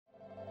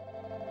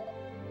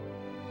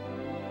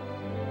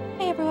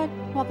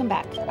everyone, welcome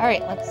back.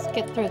 Alright, let's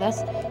get through this.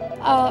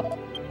 I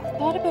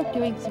thought about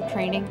doing some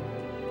training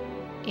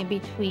in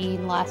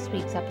between last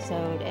week's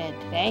episode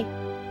and today.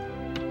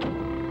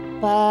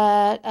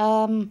 But,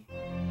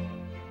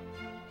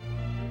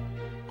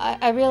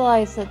 I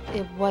realized that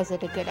it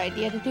wasn't a good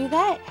idea to do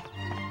that.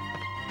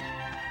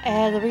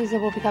 And the reason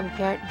will become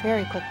apparent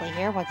very quickly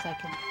here once I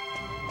can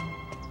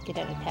get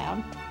out of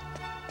town.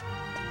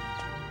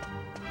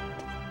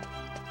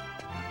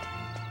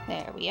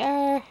 There we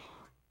are.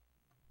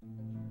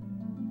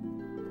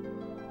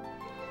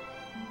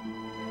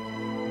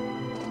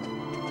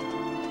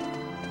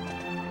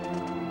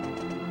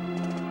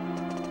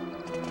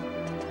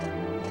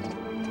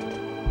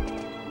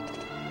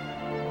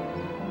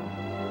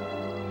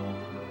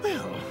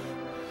 Well,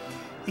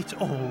 it's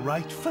all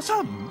right for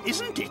some,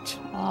 isn't it?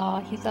 Oh,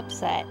 he's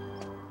upset.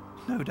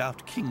 No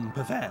doubt King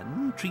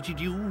Pavan treated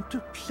you to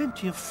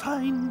plenty of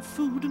fine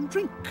food and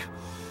drink.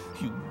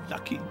 You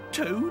lucky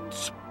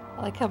toads.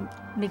 I like how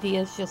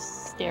Medea's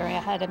just staring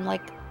at him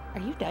like,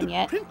 are you done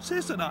yet? The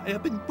princess and I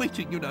have been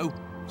waiting, you know,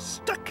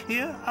 stuck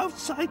here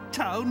outside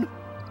town.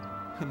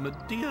 And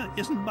Medea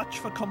isn't much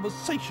for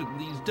conversation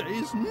these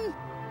days, hmm?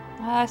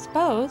 I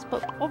suppose,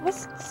 but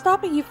what's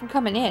stopping you from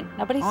coming in?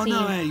 Nobody's I seen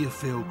know you. how you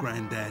feel,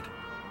 Grandad.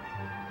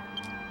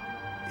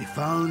 If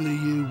only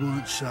you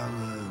weren't so,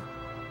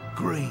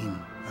 green,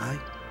 eh?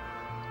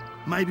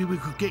 Maybe we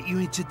could get you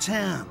into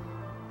town,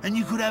 and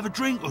you could have a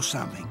drink or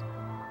something.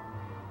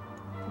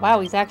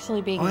 Wow, he's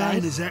actually being I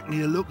ain't nice.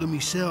 exactly a looker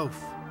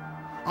myself.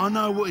 I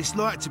know what it's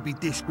like to be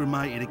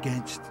discriminated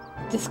against.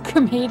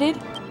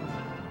 Discriminated?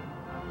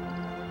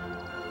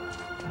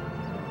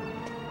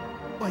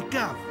 Wait,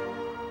 Gov,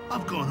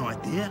 I've got an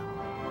idea.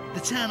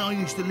 The town I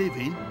used to live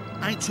in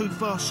ain't too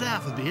far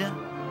south of here.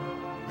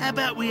 How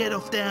about we head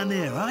off down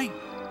there, eh?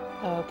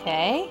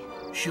 Okay.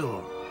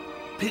 Sure,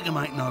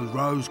 Pickham ain't no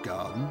rose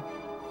garden,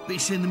 but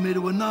it's in the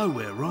middle of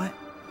nowhere, right?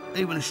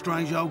 Even a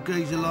strange old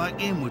geezer like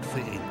him would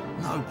fit in,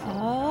 no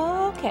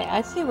problem. Okay,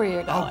 I see where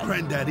you're going. Old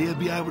Grandad here'll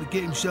be able to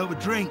get himself a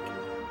drink.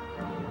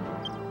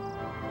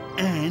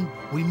 And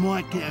we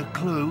might get a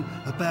clue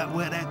about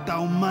where that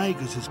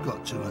Dhoulmagus has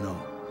got to and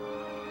all.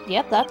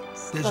 Yep,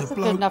 that's There's a a good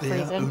bloke enough there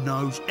reason. who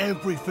knows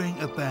everything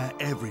about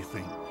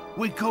everything.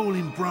 We call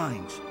him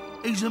Brains.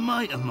 He's a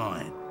mate of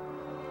mine.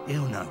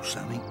 He'll know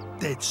something,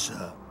 dead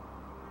cert.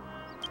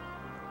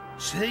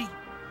 See?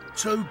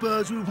 2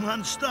 birds with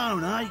 1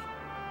 stone, eh?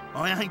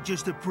 I ain't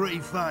just a pretty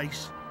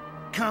face.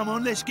 Come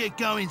on, let's get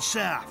going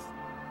south.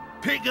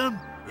 Pick 'em,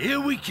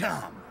 here we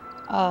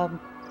come.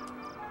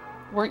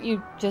 Weren't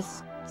you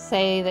just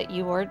say that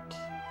you weren't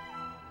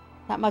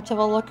that much of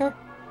a looker?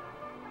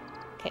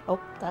 Okay, oh,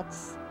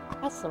 that's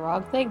the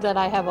wrong thing that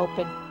I have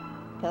open.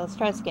 Okay, let's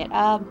try this again.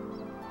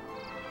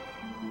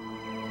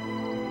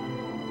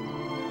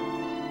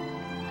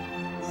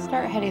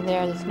 Start heading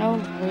there. There's no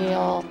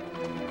real...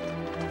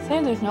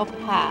 saying there's no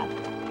path.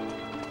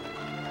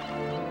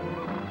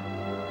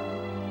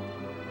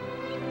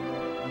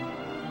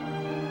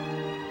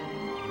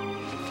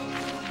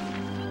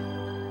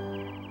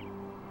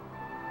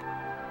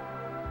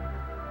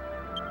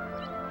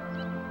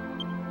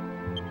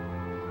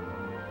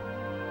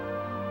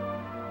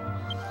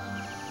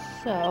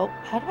 So,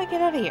 how do I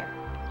get out of here?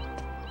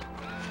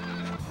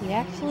 We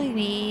actually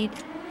need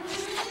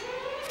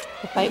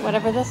to fight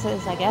whatever this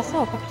is, I guess.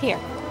 Oh, up here.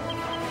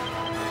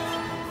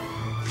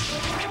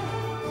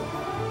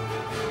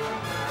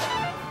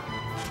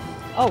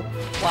 Oh,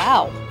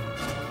 wow.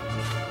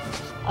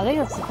 I think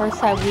that's the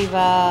first time we've,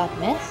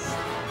 missed.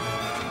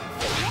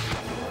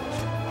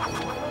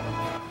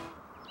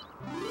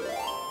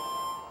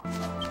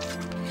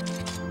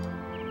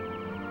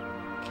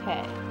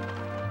 Okay.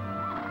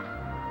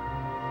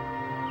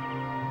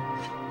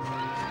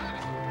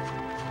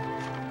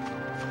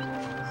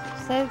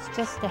 Says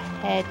just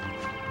ahead.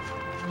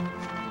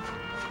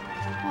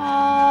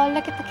 Oh,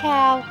 look at the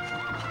cow.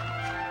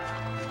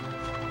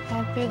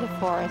 Head through the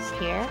forest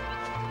here.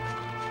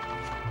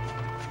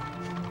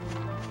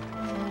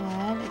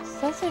 And it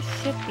says there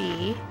should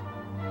be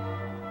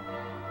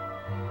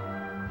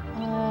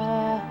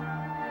on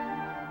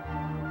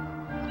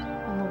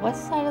the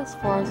west side of this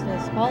forest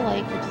there's a small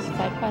lake which is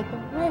fed by the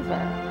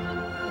river.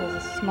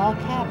 There's a small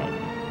cabin.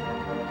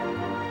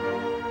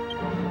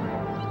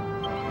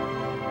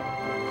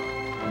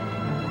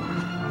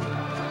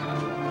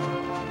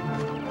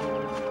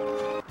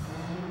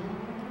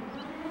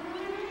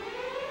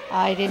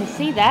 I didn't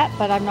see that,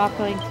 but I'm not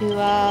going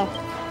to,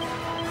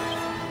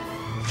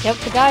 get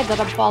the guide that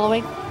I'm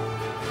following.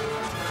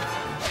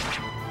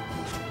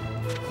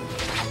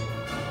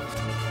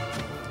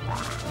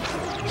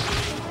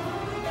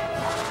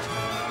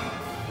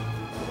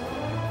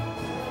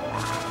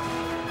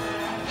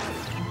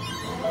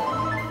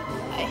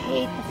 I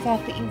hate the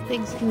fact that you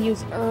things can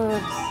use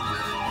herbs.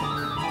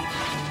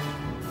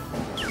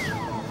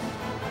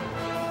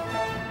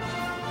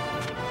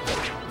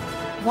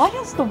 Why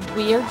does the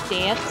weird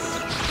dance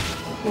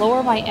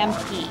lower my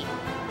MP?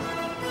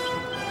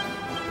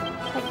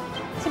 Like,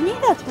 to me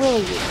that's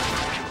really weird.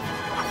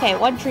 Okay,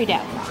 1 tree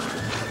down.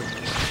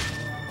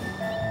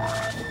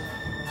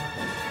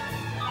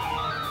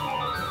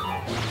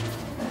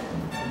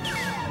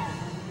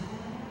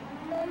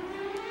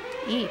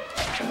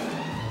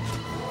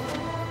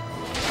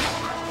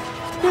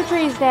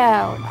 trees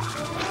down.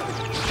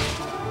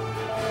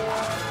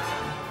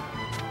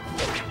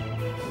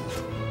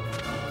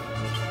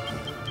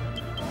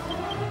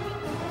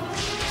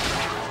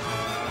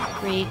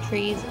 Three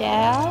trees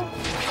down.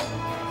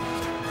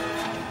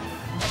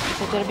 Is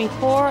there gonna be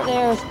 4?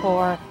 There's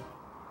 4.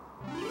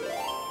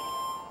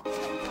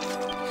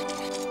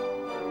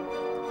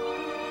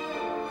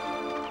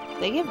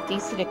 They give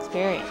decent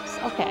experience.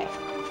 Okay.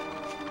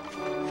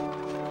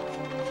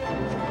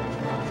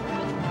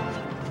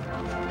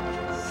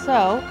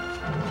 So,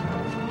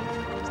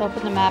 let's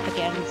open the map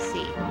again and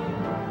see.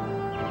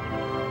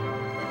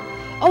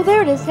 Oh,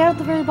 there it is, down at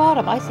the very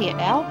bottom. I see it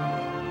now.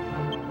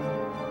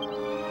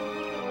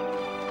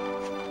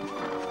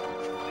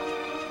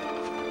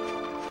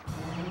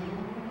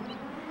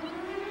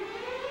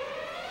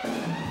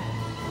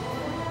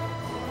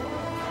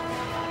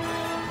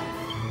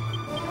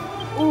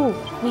 Ooh,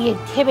 we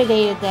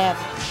intimidated them.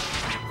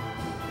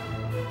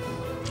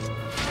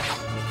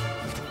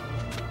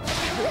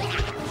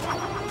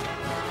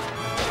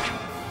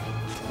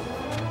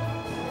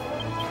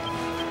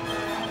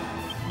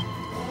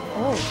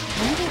 Oh,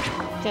 when did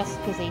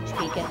Jessica's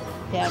HP get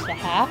down to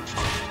half?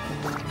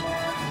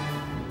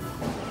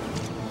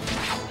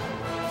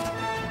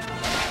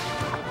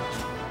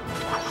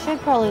 Should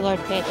probably learn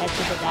to pay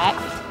attention to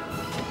that.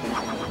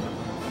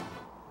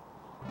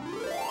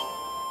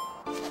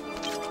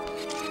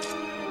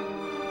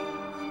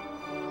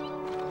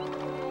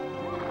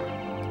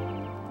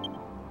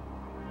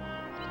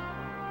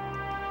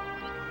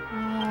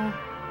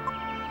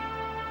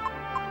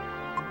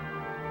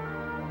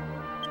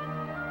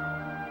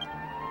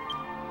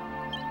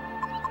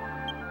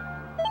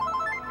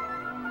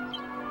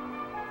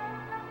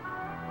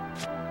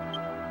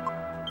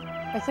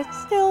 Is it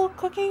still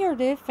cooking or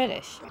did it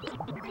finish?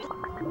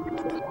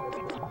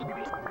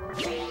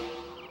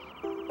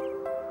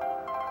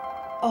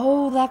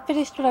 Oh, that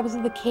finished when I was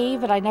in the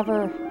cave and I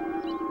never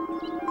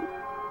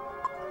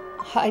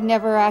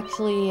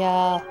actually,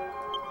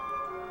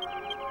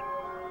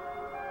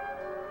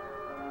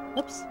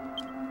 Oops.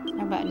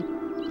 Wrong button.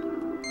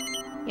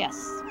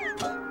 Yes.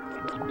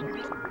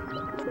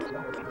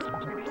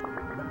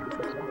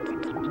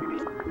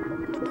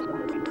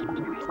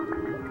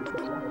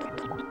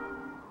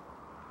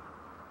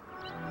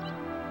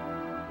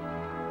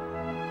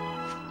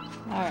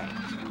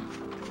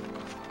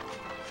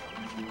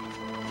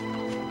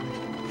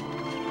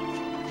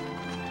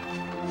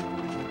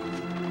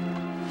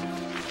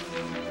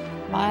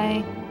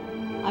 Alright.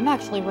 I'm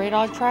actually right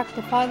on track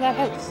to find that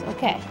house.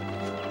 Okay.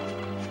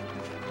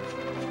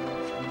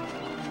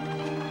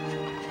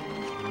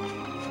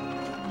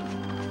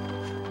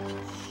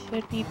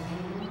 Should be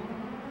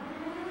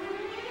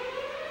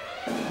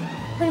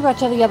pretty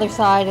much on the other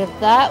side if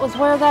that was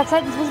where that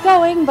sentence was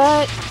going,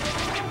 but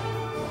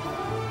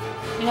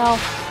you know,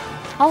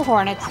 Hell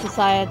Hornets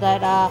decided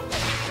that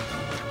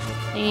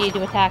they needed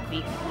to attack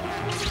me.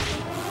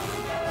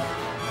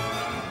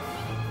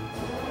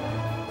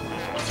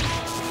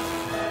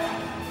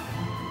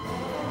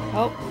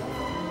 Oh.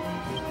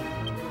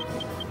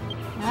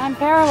 I'm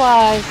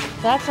paralyzed.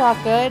 That's not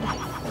good.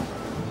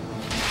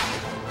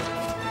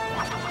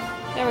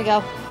 There we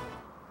go.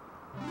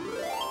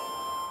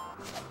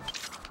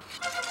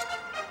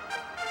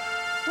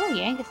 Oh,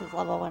 Yangus'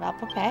 level went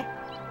up. Okay.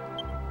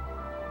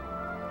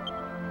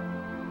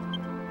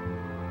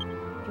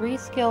 3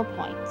 skill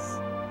points.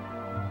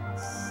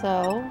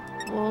 So,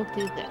 we'll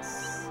do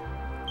this.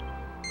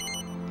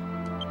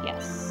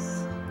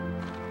 Yes.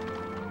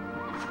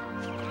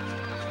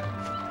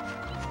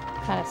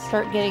 Kind of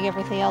start getting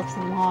everything else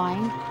in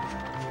line.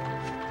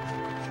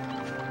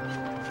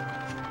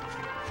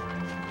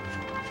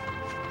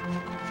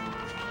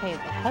 Okay, the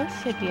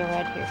house should be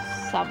around here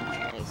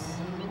somewheres.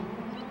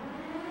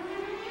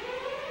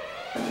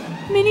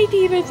 Mini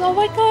demons! Oh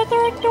my god,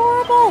 they're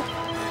adorable!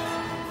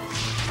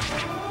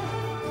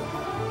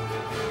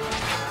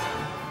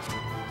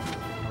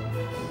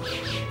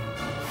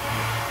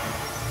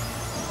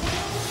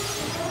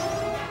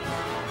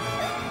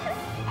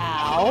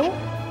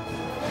 Ow.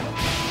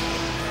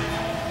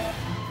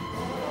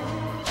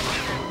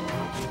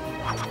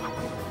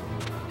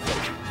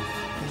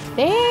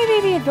 They may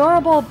be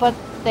adorable, but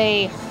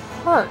they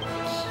hurt.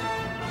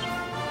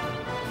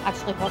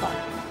 Actually, hold on.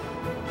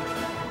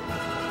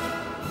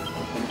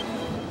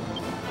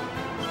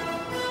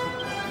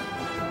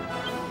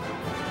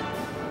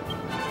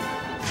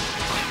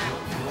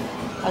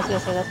 I was gonna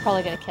say, that's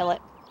probably gonna kill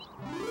it.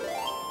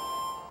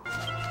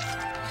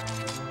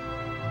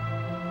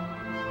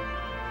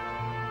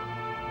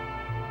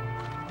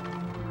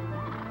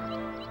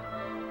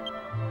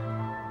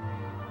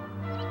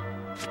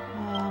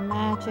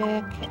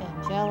 Magic,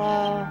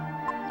 Angelo.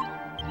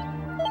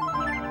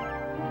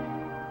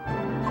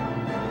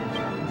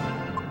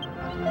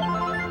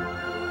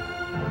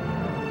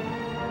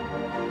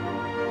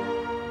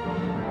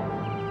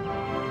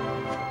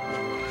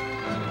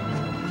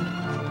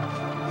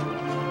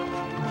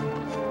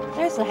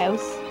 There's the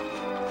house.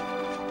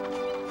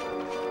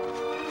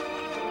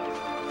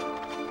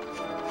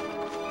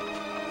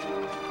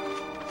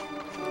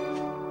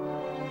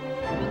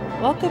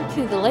 Welcome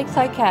to the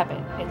Lakeside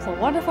Cabin. It's a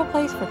wonderful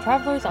place for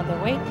travelers on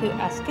their way to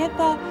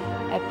Ascantha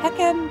and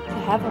Peckham to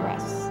have a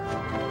rest.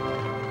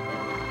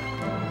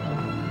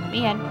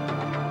 The end.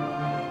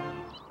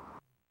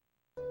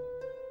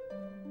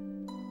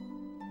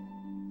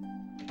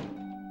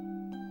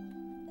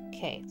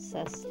 Okay, it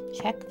says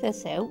check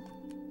this out.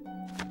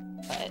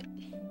 But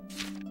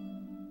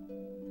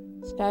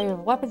Diary of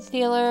a Weapons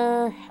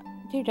Dealer.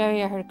 Dear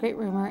Diary, I heard a great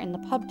rumor in the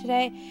pub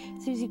today.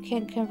 It seems you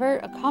can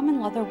convert a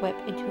common leather whip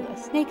into a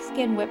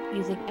snakeskin whip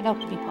using an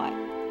alchemy pot.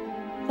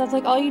 Sounds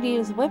like all you need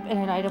is a whip and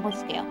an item with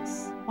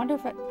scales. Wonder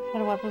if I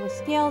had a weapon with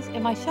scales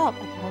in my shop. I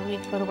can hardly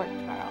wait to go to work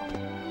tomorrow.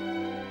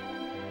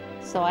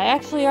 So I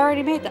actually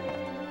already made that.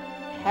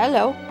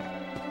 Hello.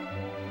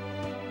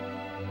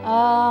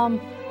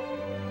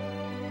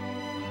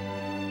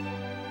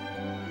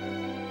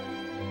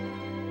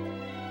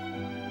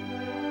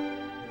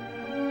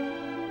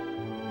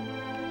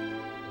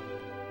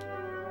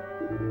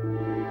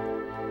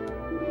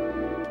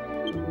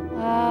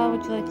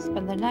 Would you like to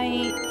spend the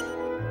night?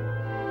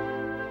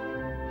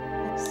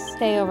 Let's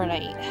stay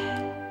overnight.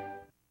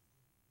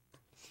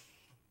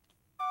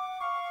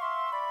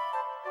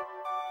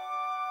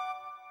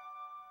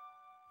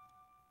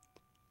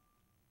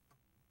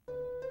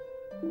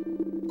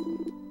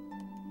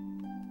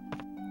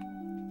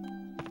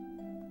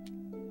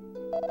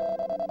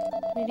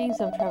 Greetings,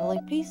 I'm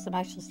traveling peace. I'm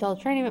actually still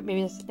training, but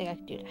maybe there's something I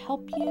can do to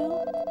help you.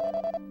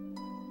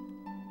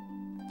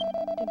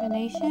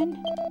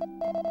 Divination.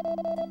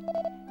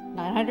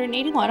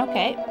 981,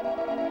 okay.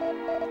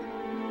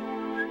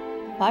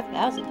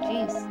 5,000,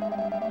 jeez.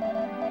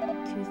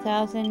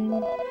 2,000.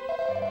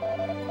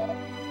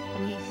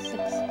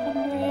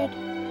 2,600.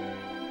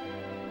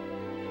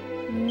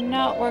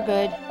 No, we're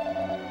good.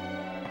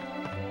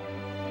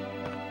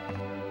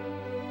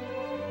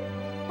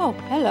 Oh,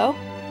 hello.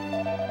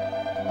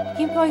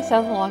 Keep going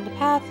south along the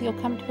path, you'll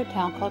come to a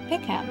town called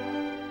Pickham.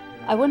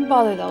 I wouldn't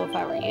bother though if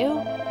I were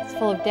you. It's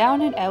full of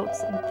down and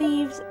outs and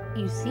thieves.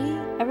 You see,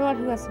 everyone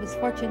who has the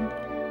misfortune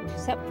to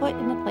set foot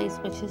in the place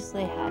wishes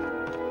they had.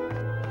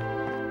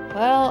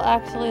 Well,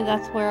 actually,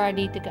 that's where I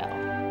need to go.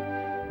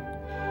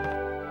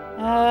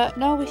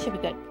 No, we should be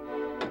good.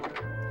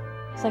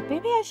 It's like,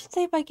 maybe I should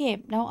save my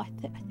game. No, I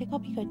think I'll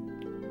be good.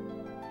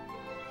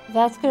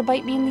 That's gonna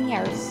bite me in the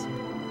ears.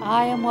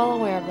 I am well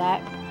aware of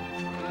that.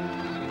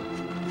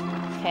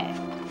 Okay.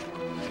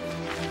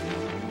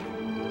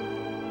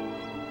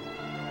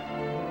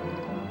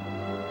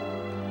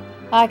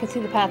 I can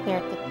see the path there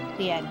at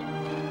the end.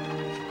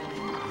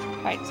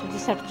 Alright, so we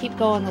just have to keep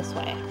going this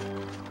way.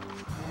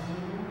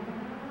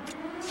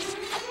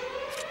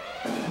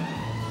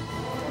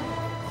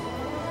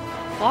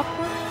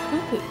 Clockwork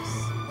cuckoos.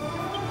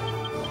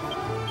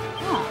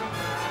 Huh.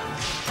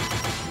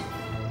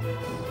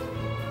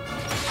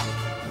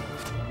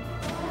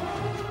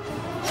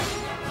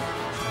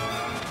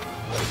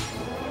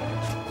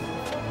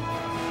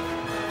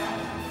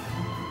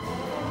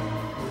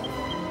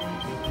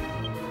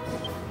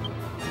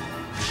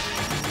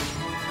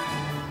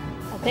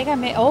 I think I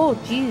may. Oh,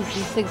 geez,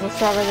 these things are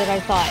stronger than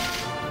I thought.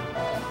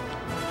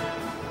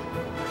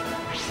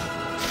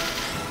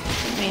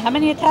 I mean, how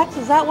many attacks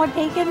has that one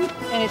taken?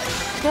 And it's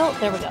still.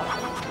 There we go.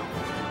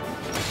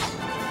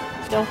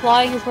 Still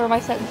flying is where my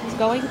sentence was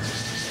going.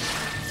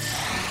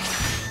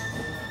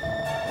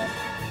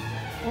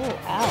 Oh,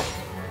 ow.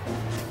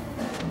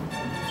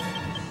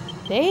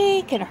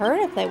 They can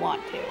hurt if they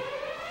want to.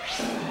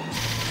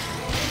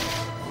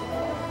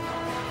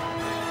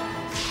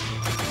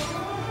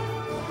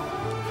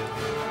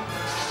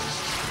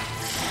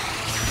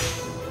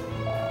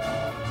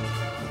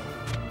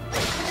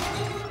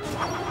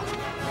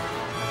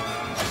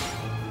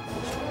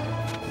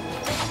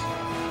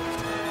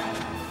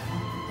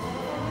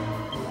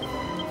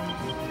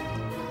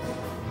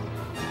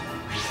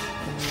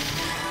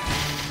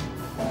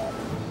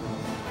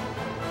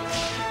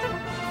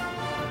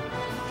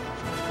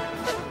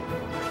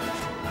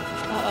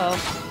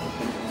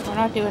 We're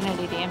not doing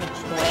any damage to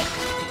it.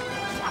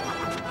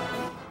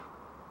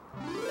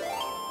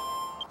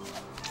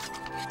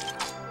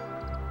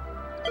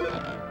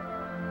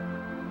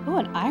 Ooh,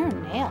 an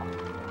iron nail.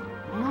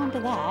 Hang on to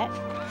that.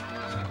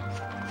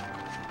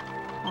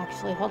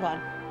 Actually, hold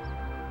on.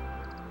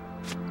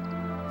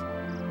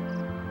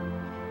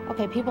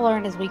 Okay, people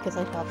aren't as weak as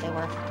I thought they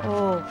were.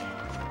 Oh.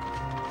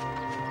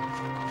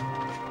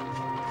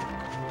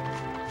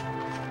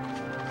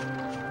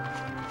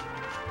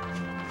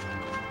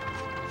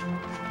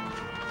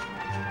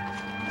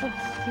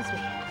 Excuse me.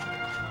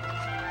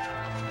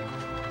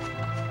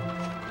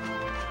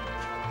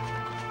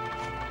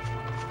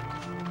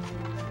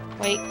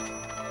 Wait.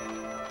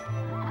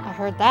 I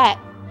heard that.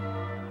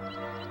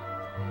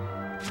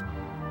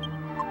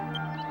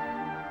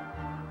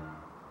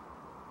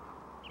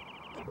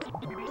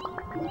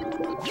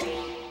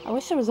 I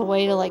wish there was a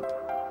way to, like,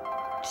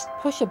 just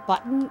push a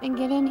button and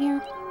get in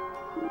here.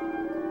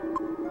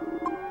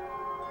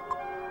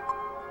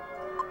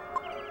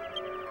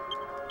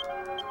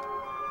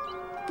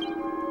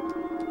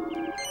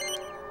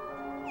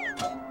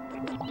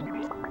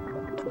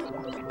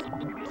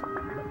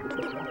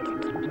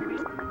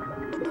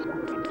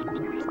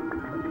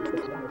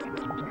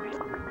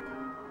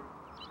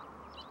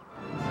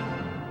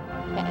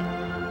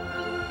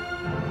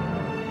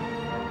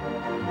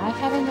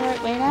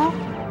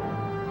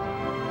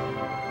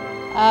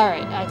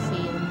 Alright, I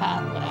see the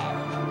path there.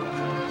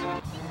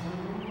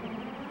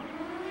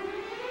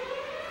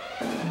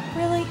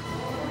 Really?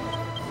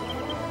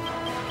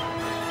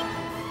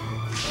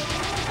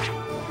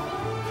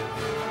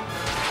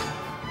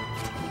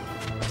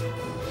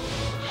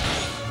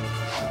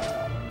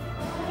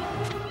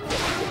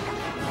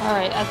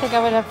 Alright, I think I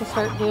would have to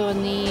start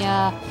doing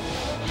the,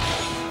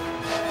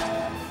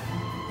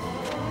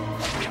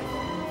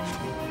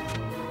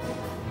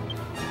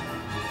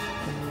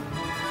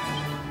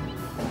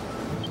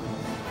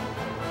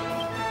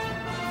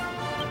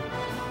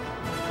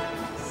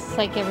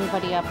 psych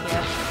everybody up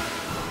here.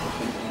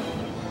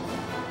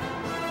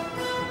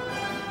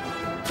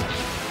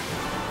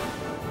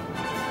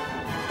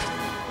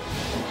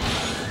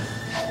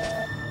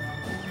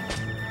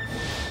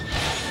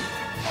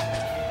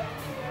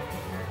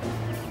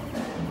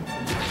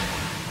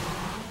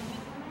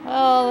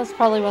 Oh, this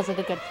probably wasn't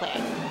a good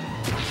plan.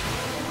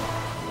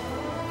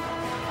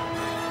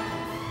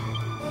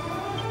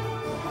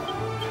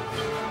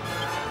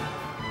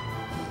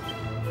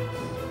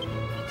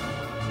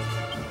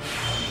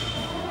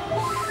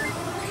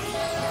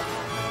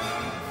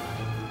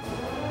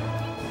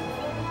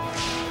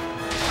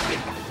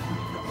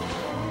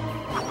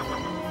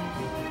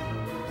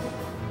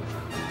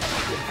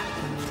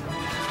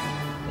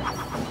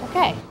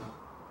 Okay.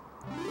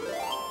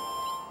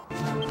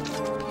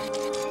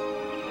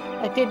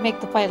 That did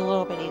make the fight a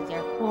little bit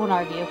easier. Won't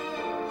argue.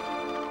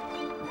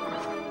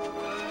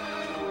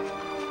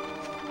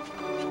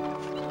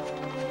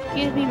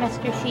 Excuse me,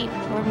 Mr. Sheep,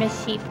 or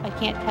Miss Sheep, I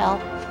can't tell.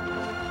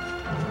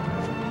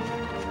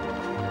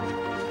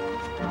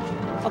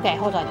 Okay,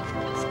 hold on.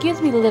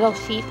 Excuse me, little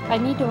sheep, I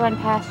need to run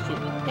past you.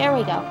 There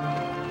we go.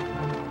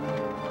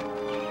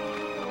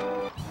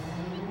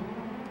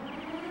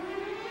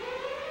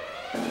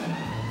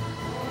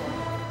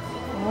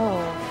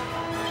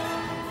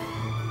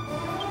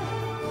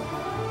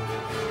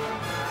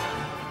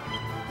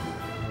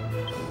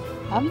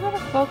 I'm gonna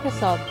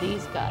focus on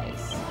these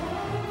guys.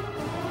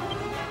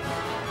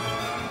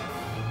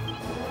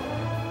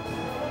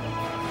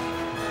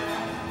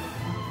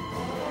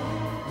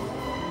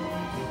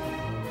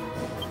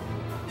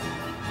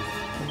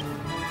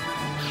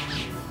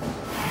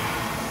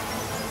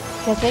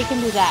 Because they can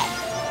do that.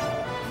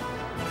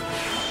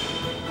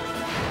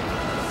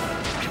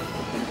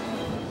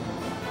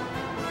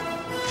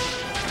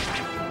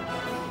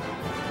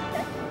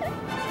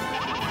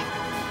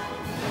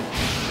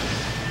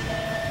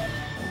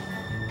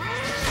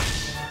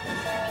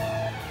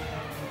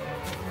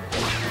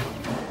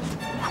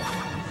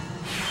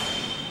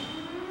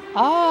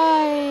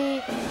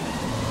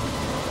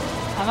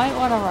 I might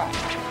want to run.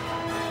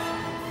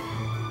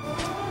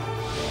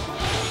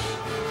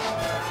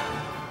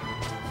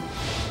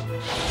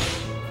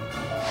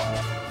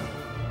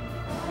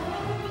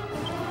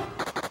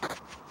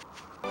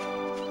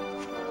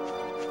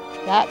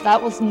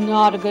 That was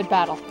not a good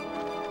battle.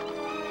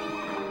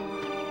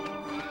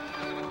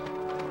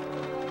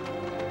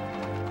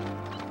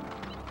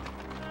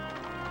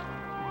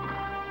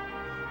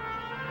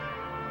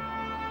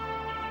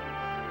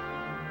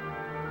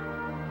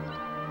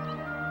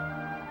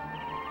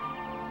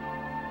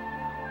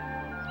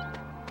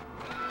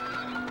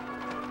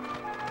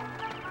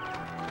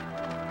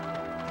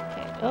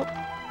 Oh.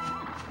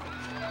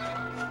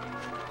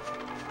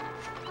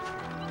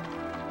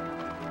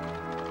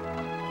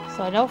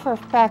 So I know for a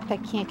fact I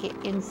can't get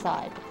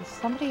inside because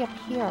somebody up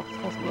here is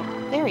supposed to be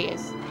up. There he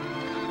is.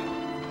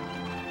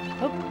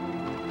 Oh.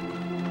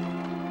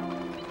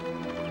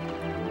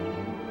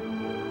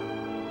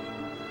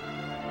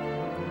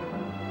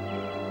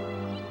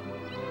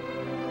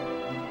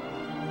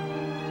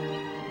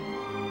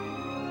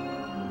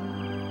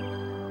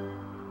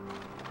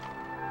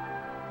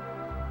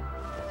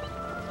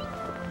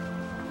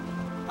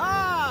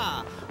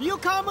 You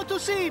come to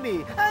see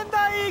me, and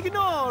I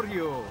ignore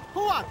you.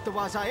 What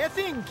was I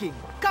thinking?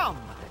 Come,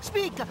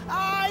 speak,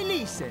 I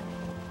listen.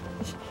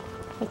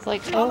 It's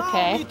like, Allow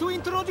okay. me to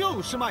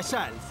introduce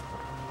myself.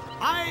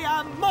 I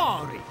am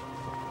Mori.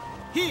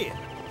 Here,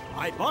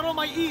 I borrow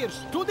my ears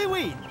to the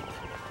wind.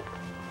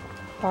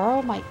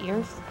 Borrow my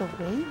ears to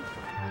the wind?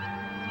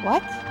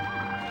 What?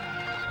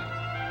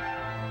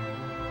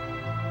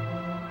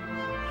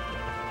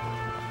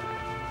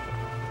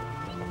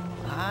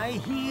 I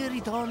hear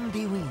it on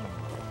the wind.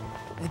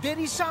 There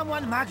is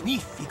someone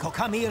magnifico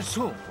come here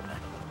soon.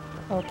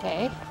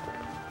 Okay.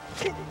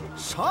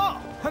 So,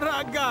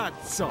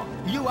 ragazzo,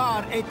 you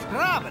are a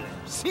traveler,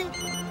 see?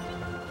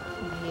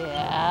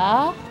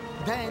 Yeah.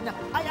 Then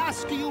I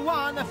ask you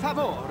one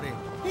favore.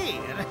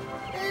 Here,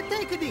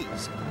 take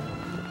these.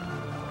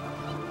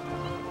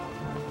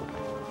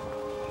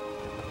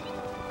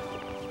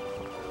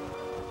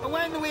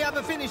 When we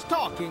have finished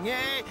talking,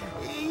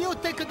 you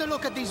take a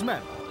look at these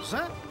memos,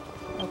 huh?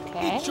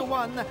 Okay. Each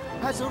one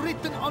has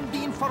written on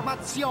the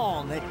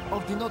information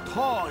of the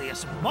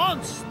notorious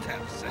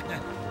monsters.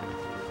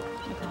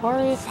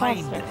 Notorious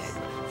Find monsters.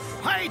 them,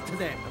 fight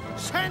them,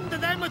 send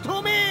them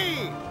to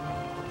me!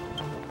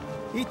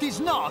 It is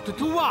not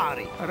to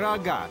worry,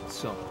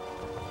 ragazzo.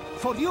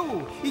 for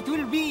you, it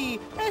will be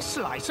a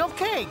slice of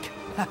cake.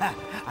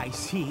 I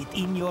see it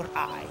in your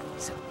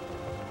eyes.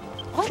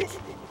 What?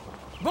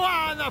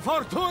 Buona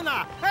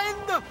fortuna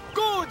and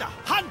good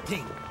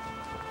hunting!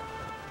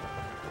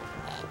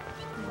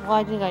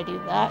 Why did I do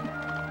that?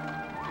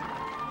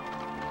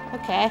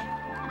 Okay.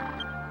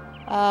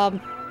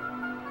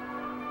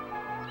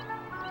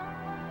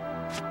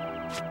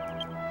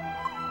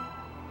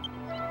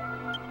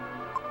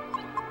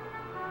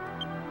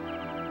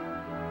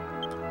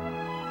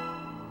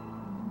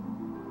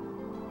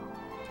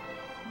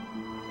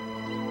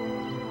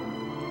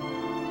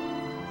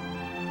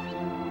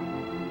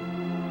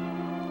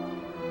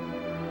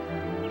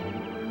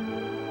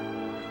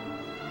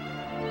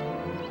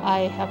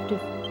 I have to...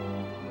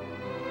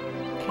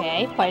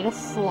 Okay, fight a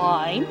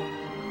slime.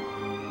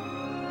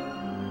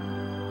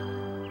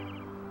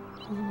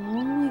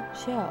 Lonely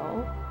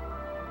Joe.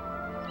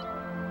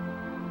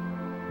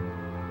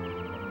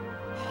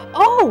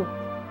 Oh!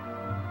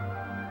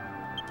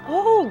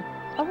 Oh!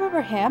 I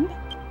remember him.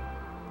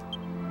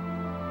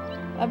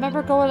 I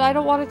remember going, I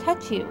don't want to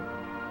touch you.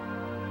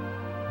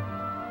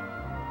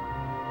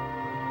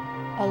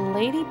 A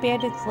Lady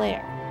Bandit's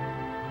Lair.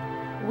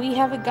 We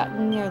haven't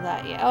gotten near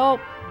that yet. Oh!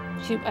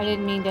 Shoot, I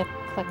didn't mean to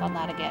click on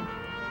that again.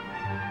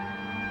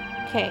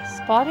 Okay,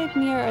 spotted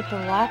near a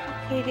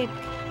dilapidated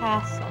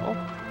castle.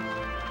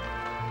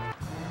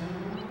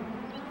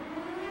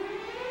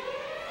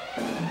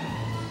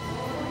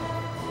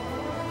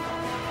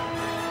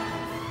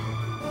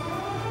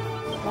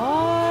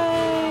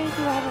 Why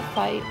do I have a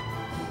fight?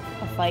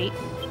 A fight?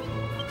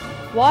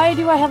 Why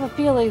do I have a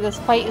feeling this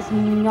fight is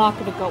not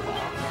going to go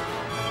well?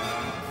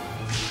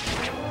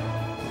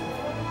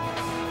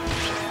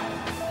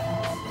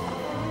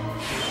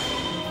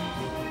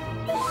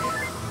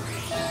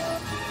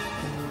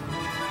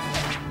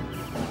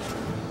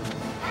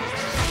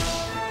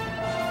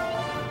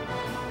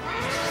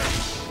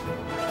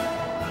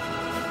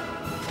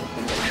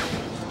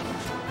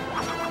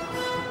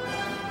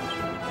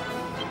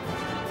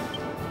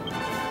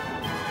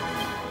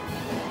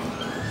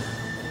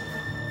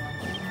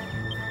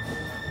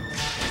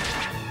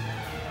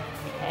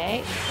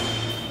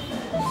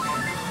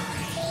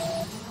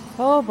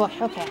 Oh boy,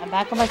 okay, I'm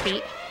back on my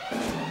feet.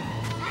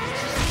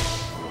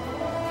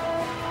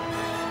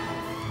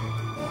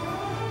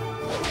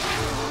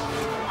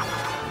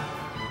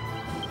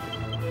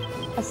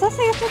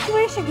 Assessing a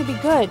situation could be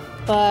good,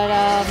 but,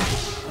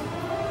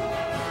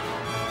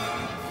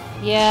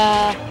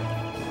 yeah,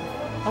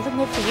 wasn't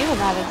good for you in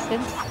that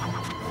instance.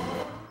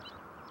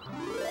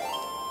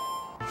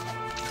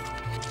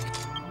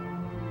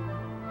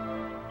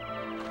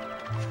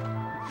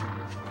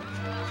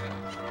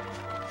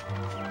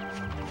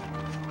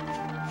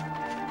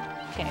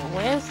 Okay,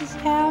 where's this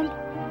town?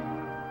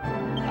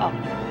 Oh.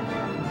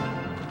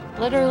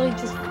 Literally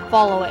just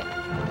follow it.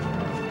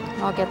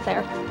 I'll get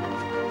there.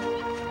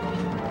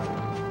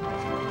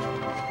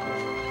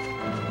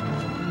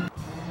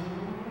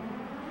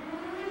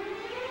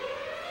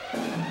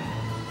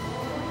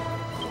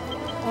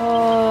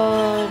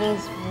 Oh, it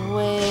is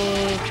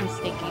way too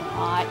stinking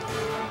hot.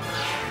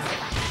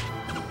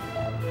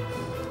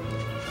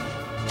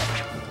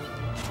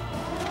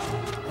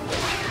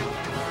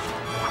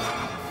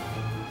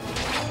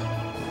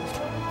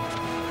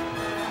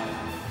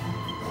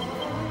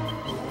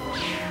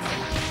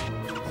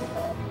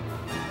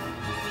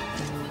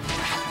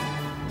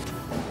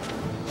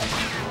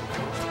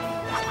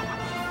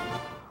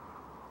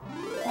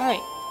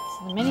 Alright,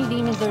 so the mini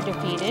demons are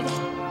defeated.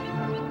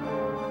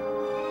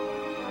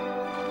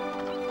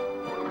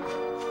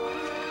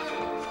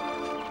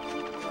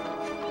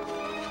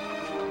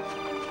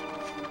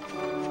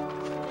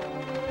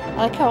 I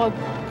like how I'm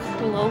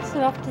close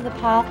enough to the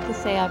path to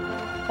say I'm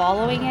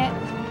following it.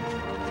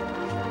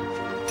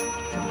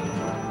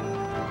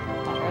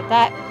 I heard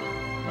that.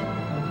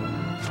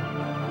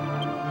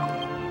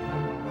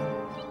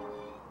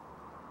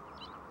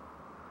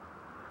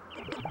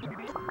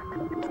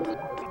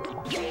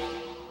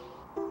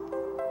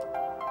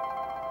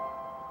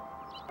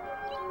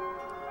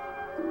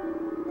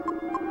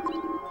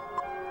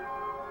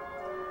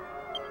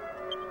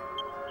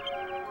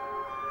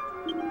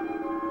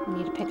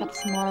 Need to pick up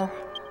some more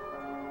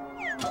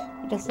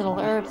medicinal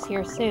herbs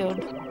here soon.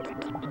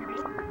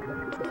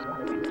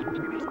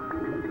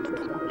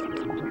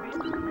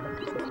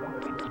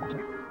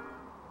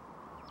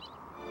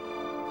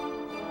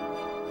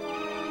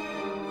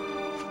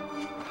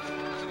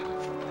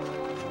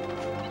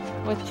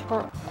 Which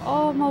we're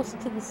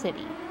almost to the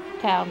city.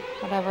 Town,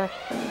 whatever.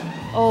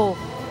 Oh.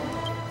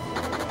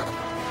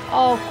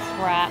 Oh,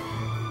 crap.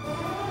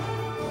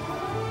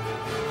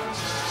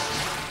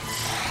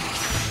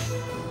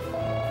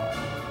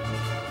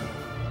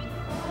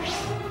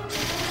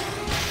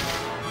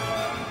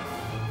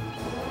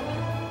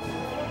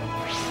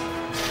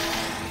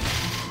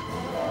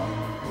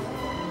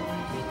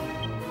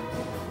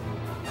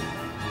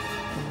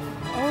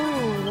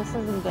 This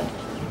isn't good.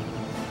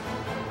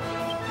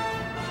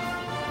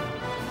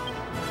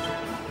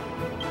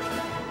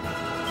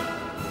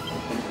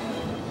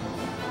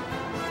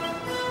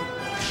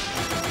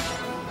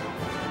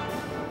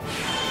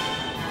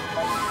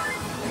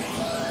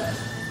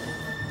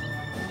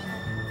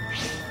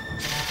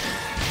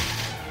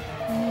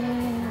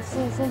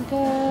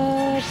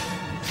 good.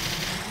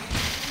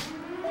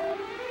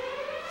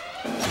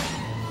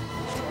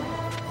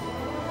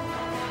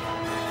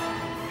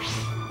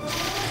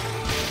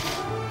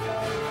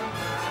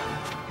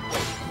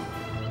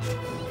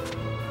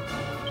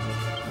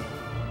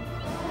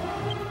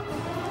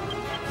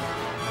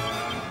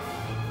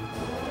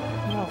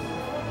 No.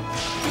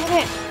 Damn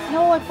it!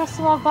 No, I pressed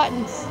the wrong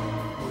buttons.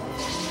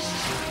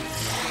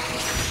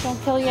 Don't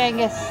kill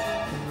Yangus.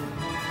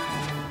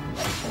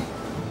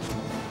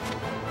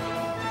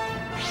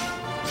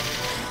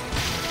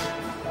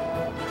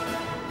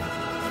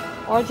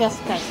 Or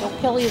Jessica. Don't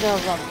kill either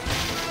of them.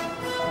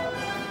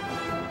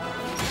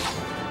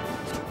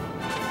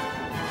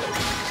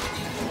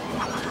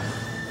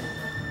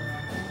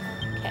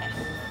 Okay.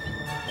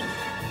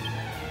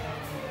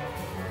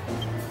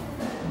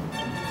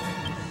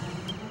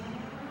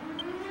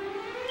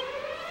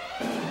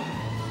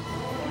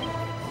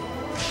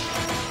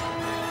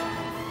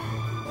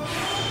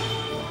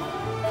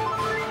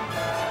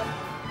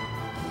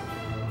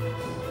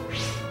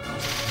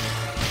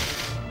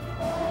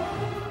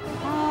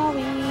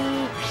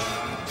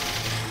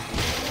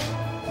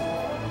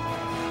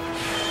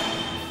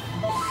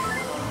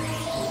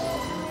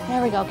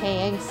 There we go.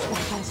 Okay, I guess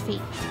that's on his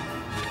feet.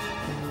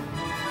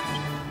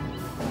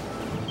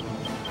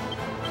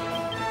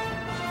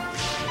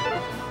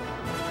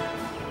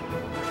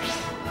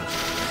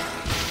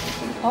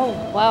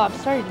 Oh, wow, I'm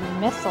starting to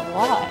miss a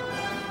lot.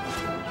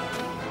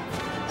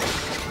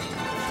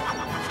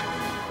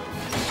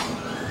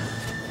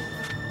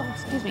 Oh,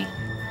 excuse me.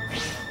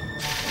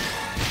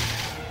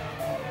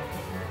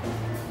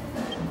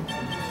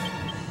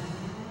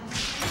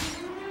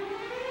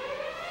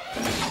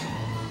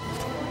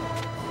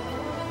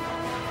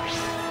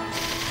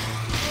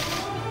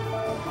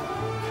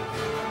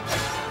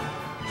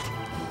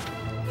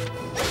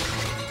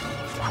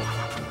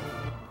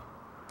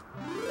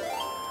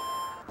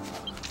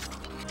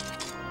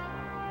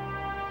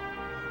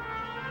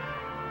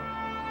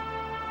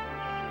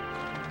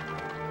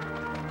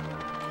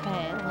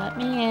 Okay, let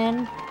me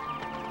in.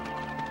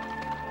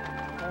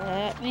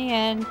 Let me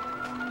in.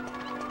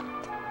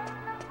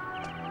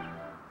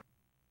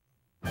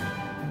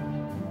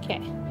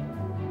 Okay.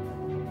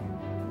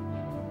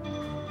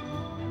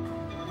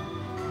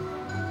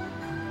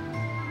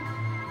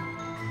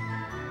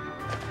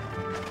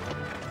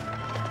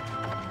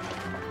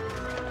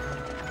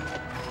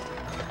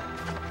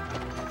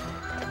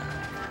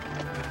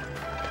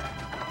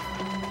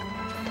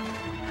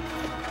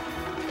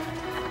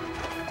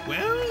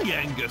 Well,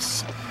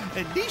 Yangus,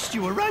 at least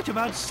you were right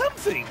about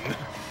something.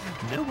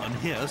 No one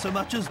here so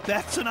much as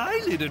bats an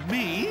eyelid at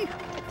me.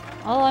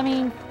 Well, I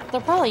mean,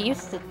 they're probably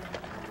used to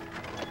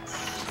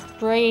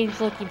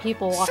strange-looking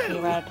people walking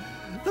around.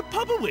 The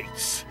pub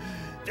awaits.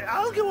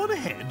 I'll go on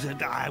ahead,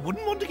 and I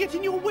wouldn't want to get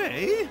in your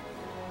way.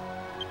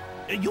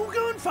 You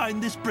go and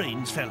find this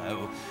Brains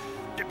fellow.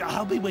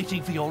 I'll be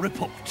waiting for your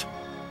report.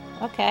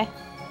 Okay.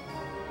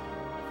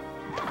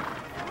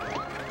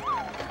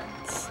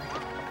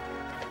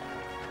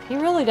 He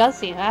really does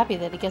seem happy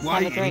that he gets to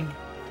have a drink.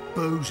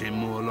 Boozing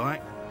more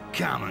like.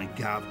 Come on,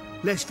 Gov.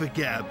 Let's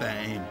forget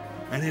about him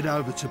and head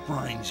over to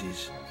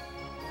Brains's.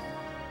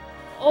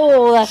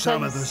 Oh, that's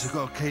Some of us have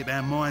got to keep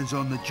our minds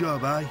on the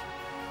job, eh?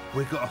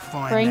 We've got to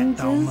find Brains's?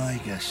 that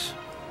Dhoulmagus.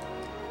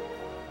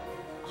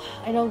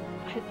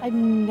 I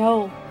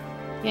know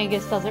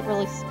Yangus doesn't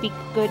really speak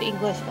good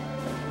English,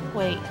 but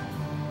wait.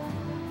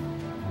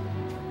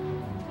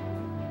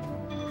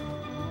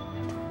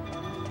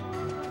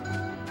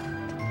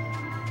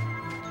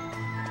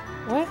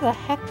 Where the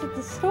heck did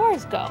the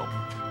stores go?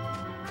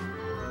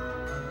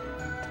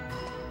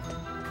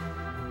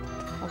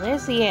 Well,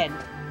 there's the inn.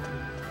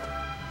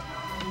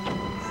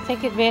 Let's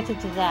take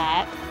advantage of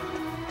that.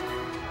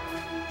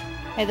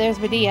 Hey, there's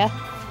Medea.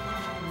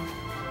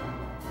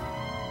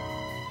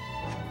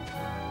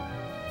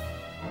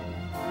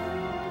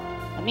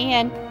 Let me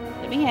in.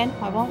 Let me in.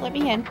 I won't let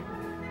me in.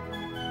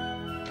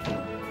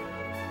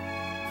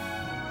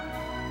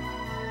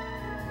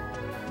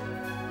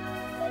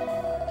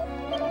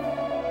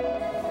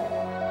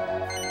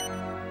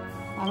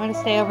 I'm gonna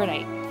stay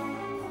overnight.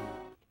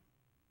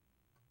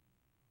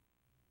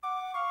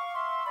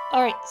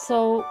 Alright,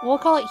 so we'll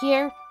call it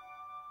here.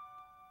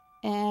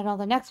 And on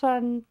the next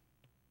one,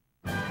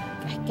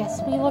 I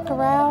guess we look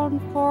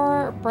around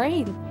for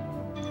Brain.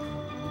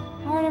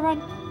 Alright,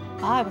 everyone.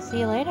 I will see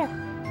you later.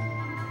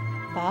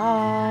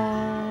 Bye.